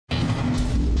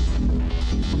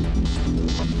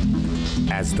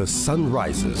As the sun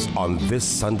rises on this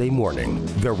Sunday morning,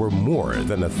 there were more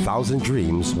than 1,000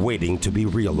 dreams waiting to be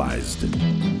realized.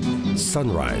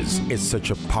 Sunrise is such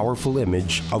a powerful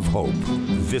image of hope.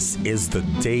 This is the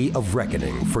day of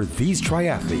reckoning for these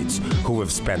triathletes who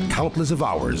have spent countless of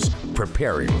hours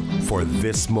preparing for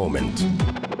this moment.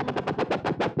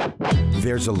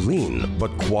 There's a lean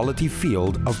but quality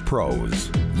field of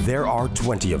pros. There are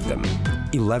 20 of them,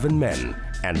 11 men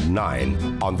and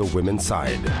 9 on the women's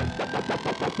side.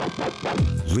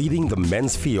 Leading the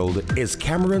men's field is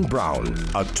Cameron Brown,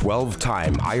 a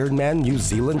 12-time Ironman New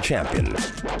Zealand champion.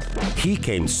 He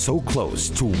came so close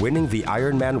to winning the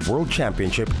Ironman World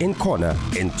Championship in Kona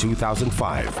in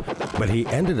 2005, but he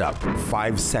ended up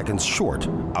 5 seconds short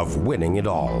of winning it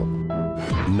all.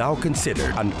 Now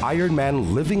considered an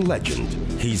Ironman living legend,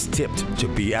 he's tipped to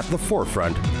be at the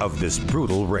forefront of this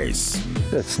brutal race.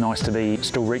 It's nice to be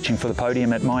still reaching for the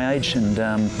podium at my age, and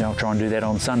I'll try and do that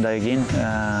on Sunday again.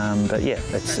 But yeah,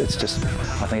 it's just,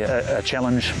 I think, a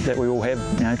challenge that we all have,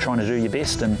 trying to do your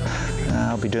best, and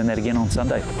I'll be doing that again on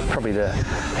Sunday. Probably the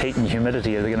heat and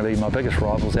humidity are going to be my biggest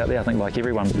rivals out there. I think, like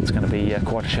everyone, it's going to be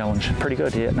quite a challenge. Pretty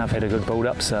good, yeah, and I've had a good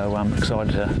build-up, so I'm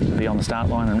excited to be on the start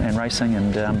line and racing,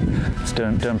 and it's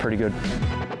doing pretty good.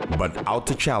 But out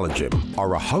to challenge him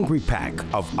are a hungry pack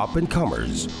of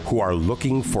up-and-comers who are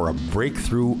looking for a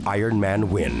breakthrough Ironman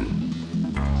win.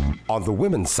 On the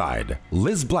women's side,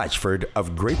 Liz Blatchford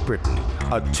of Great Britain,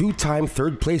 a 2-time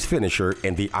third-place finisher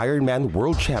in the Ironman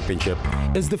World Championship,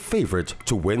 is the favorite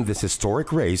to win this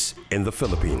historic race in the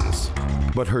Philippines.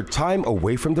 But her time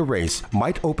away from the race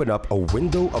might open up a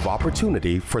window of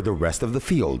opportunity for the rest of the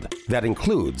field. That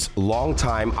includes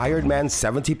longtime Ironman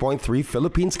 70.3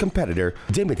 Philippines competitor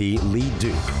Dimity Lee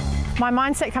Duke. My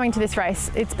mindset coming to this race,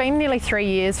 it's been nearly 3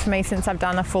 years for me since I've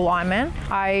done a full Ironman.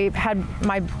 I had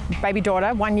my baby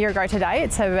daughter 1 year ago today,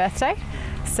 it's her birthday.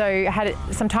 So I had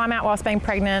some time out whilst being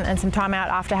pregnant and some time out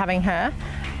after having her.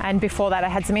 And before that I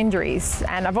had some injuries,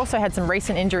 and I've also had some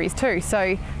recent injuries too.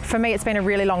 So for me it's been a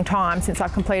really long time since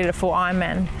I've completed a full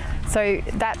Ironman. So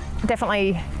that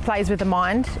definitely plays with the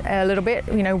mind a little bit,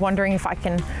 wondering if I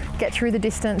can get through the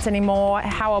distance anymore,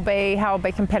 how I'll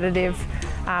be competitive.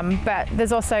 But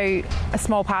there's also a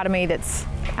small part of me that's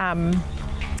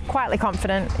quietly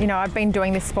confident. I've been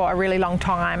doing this sport a really long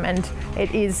time, and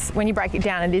it is, when you break it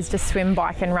down, it is just swim,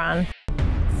 bike and run.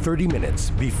 30 minutes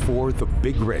before the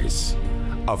big race,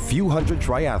 a few hundred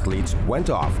triathletes went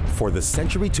off for the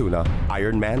Century Tuna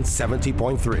Ironman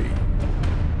 70.3.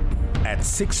 At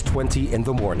 6:20 in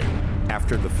the morning,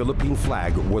 after the Philippine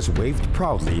flag was waved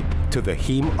proudly to the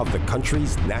hymn of the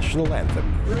country's national anthem.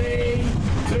 3,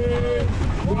 2,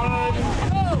 1,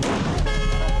 go!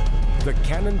 The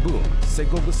cannon boom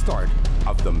signaled the start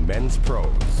of the men's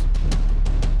pros.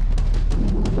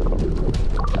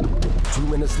 2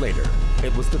 minutes later,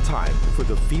 it was the time for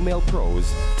the female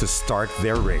pros to start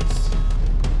their race.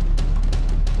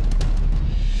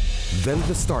 Then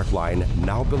the start line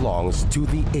now belongs to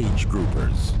the age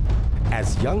groupers.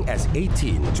 As young as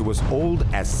 18 to as old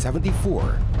as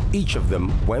 74, each of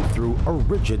them went through a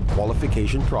rigid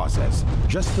qualification process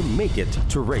just to make it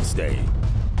to race day.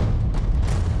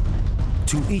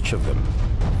 To each of them,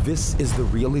 this is the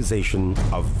realization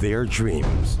of their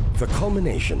dreams, the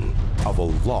culmination of a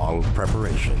long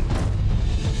preparation.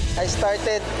 I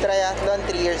started triathlon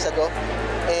 3 years ago,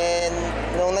 and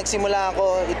nung nagsimula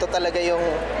ako, ito talaga yung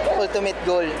ultimate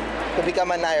goal, to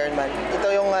become an Ironman.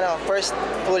 Ito yung first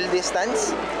full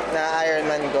distance na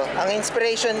Ironman ko. Ang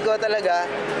inspiration ko talaga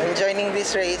in joining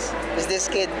this race is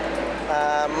this kid.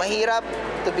 Mahirap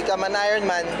to become an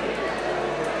Ironman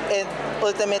and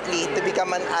ultimately to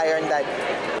become an Iron Dad.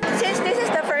 Since this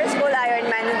is the first full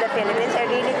Ironman in the Philippines, I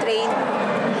really trained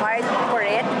hard for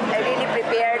it. I really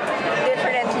prepared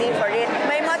differently for it.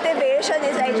 My motivation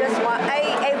is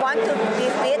I want to be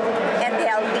fit and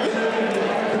healthy,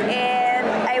 and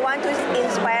I want to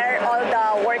inspire all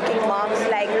the working moms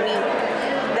like me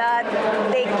that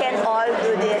they can all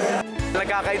do this.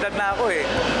 Nagkakaedad na ako eh.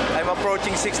 I'm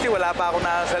approaching 60, wala pa ako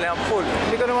nakasalihan full.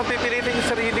 Hindi ko naman pipilitin yung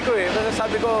sarili ko eh. Basta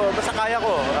sabi ko, basta kaya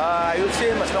ko. I will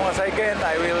swim as long as I can.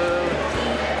 I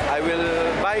will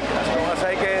bike as long as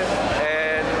I can.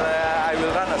 And I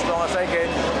will run as long as I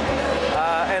can.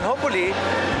 And hopefully,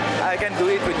 I can do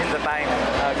it within the time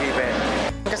given.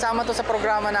 Kasama to sa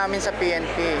programa namin sa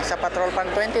PNP, sa Patrol Pan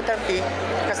 2030,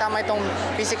 kasama itong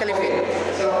physically fit.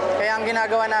 Kaya ang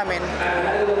ginagawa namin,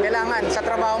 kailangan sa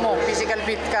trabaho mo, physical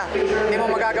fit ka. Hindi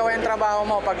mo magagawa yung trabaho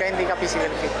mo pag hindi ka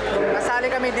physical fit. Nasali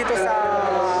kami dito sa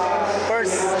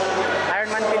first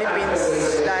Ironman Philippines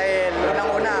dahil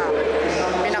unang-una,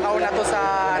 pinakauna to sa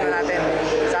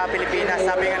sa Pilipinas.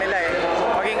 Sabi nga nila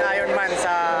maging Ironman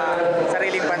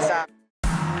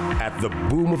the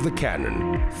boom of the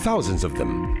cannon, thousands of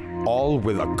them, all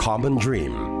with a common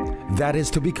dream. That is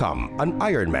to become an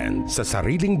Ironman sa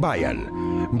sariling bayan,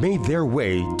 made their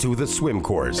way to the swim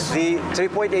course. The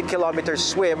 3.8-kilometer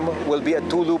swim will be a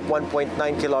two-loop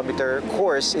 1.9-kilometer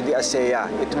course in the ASEA.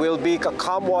 It will be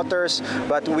calm waters,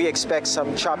 but we expect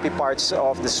some choppy parts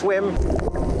of the swim.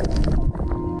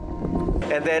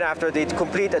 And then after they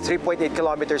complete a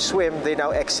 3.8-kilometer swim, they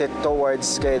now exit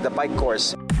towards the bike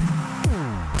course.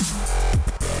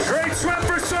 Great swim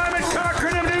for Simon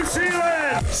Cochrane of New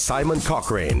Zealand! Simon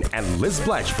Cochrane and Liz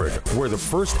Blatchford were the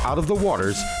first out of the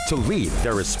waters to lead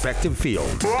their respective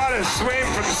fields. What a swim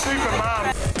from the Super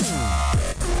Mom!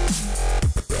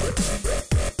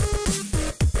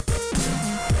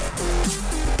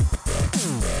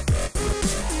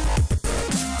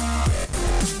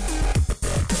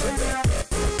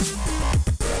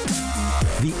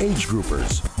 The age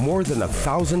groupers, more than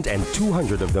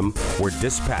 1,200 of them, were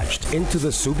dispatched into the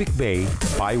Subic Bay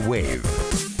by wave.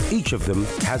 Each of them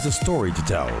has a story to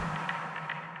tell.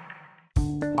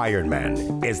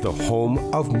 Ironman is the home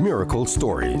of miracle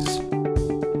stories.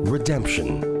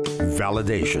 Redemption,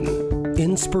 validation,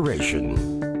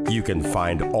 inspiration. You can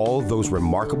find all those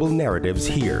remarkable narratives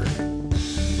here.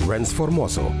 Renz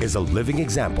Formoso is a living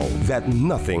example that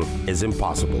nothing is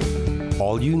impossible.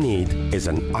 All you need is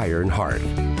an iron heart.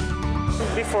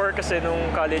 Before, kasi nung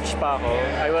college pa ako,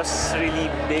 I was really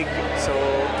big.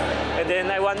 And then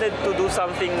I wanted to do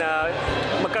something na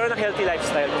magkaroon ng healthy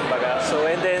lifestyle, kumbaga.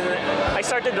 And then I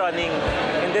started running.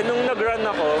 And then nung nag-run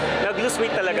ako, nag-lose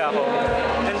weight talaga ako.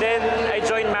 And then I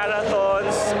joined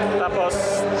marathons. Tapos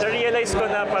na-realize ko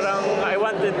na parang I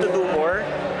wanted to do more.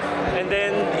 And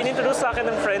then, inintroduce sa akin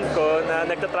ng friend ko na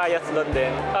nagta-triathlon din.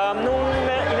 Nung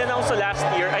in-announce ko last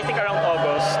year, I think around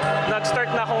August, nag-start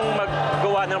na akong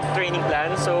maggawa ng training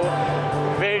plan. So,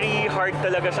 very hard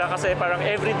talaga siya kasi parang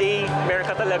everyday meron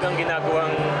ka talagang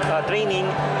ginagawang training.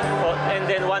 And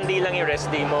then, one day lang yung rest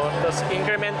day mo. Tapos,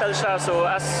 incremental siya. So,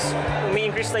 as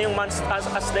umi-increase na yung months, as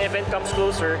the event comes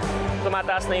closer,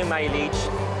 tumataas na yung mileage.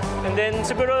 And then,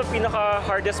 siguro,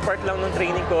 pinaka-hardest part lang ng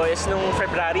training ko is nung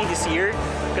February this year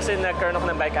kasi nagkaroon ako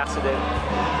ng bike accident.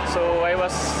 So,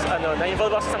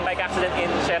 na-involve ako sa bike accident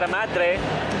in Sierra Madre.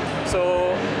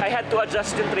 So, I had to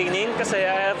adjust yung training kasi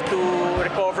I have to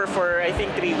recover for, I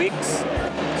think, 3 weeks.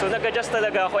 So, nag-adjust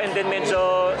talaga ako and then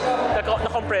medyo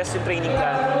na-compress yung training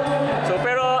plan. So,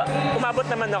 pero umabot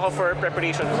naman ako for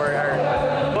preparation for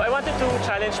Ironman. So, I wanted to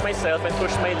challenge myself and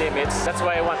push my limits. That's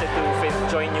why I wanted to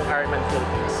join yung Ironman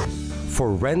Philippines.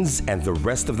 For Renz and the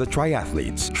rest of the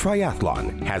triathletes,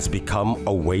 triathlon has become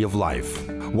a way of life.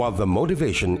 While the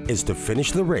motivation is to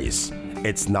finish the race,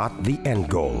 it's not the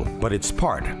end goal, but it's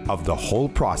part of the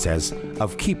whole process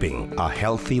of keeping a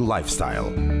healthy lifestyle.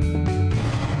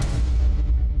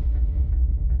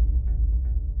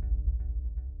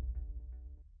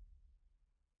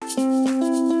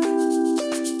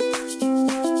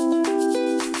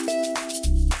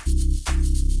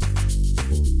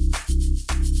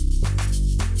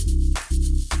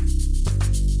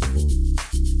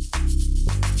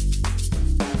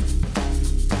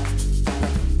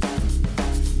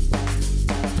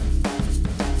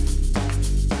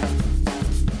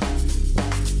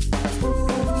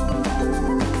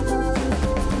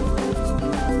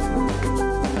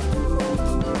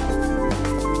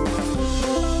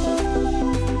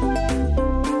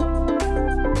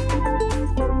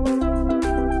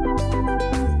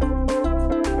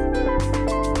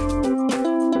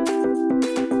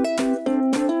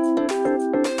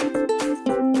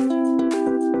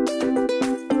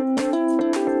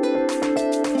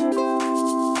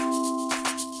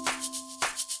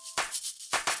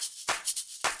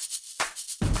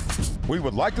 We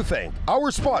would like to thank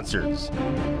our sponsors,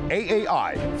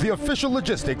 AAI, the official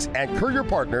logistics and courier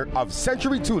partner of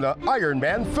Century Tuna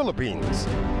Ironman Philippines.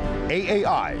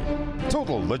 AAI,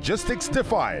 total logistics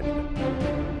defined.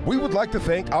 We would like to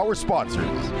thank our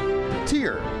sponsors,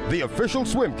 Tier, the official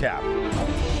swim cap,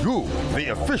 Goo,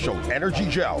 the official energy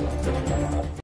gel,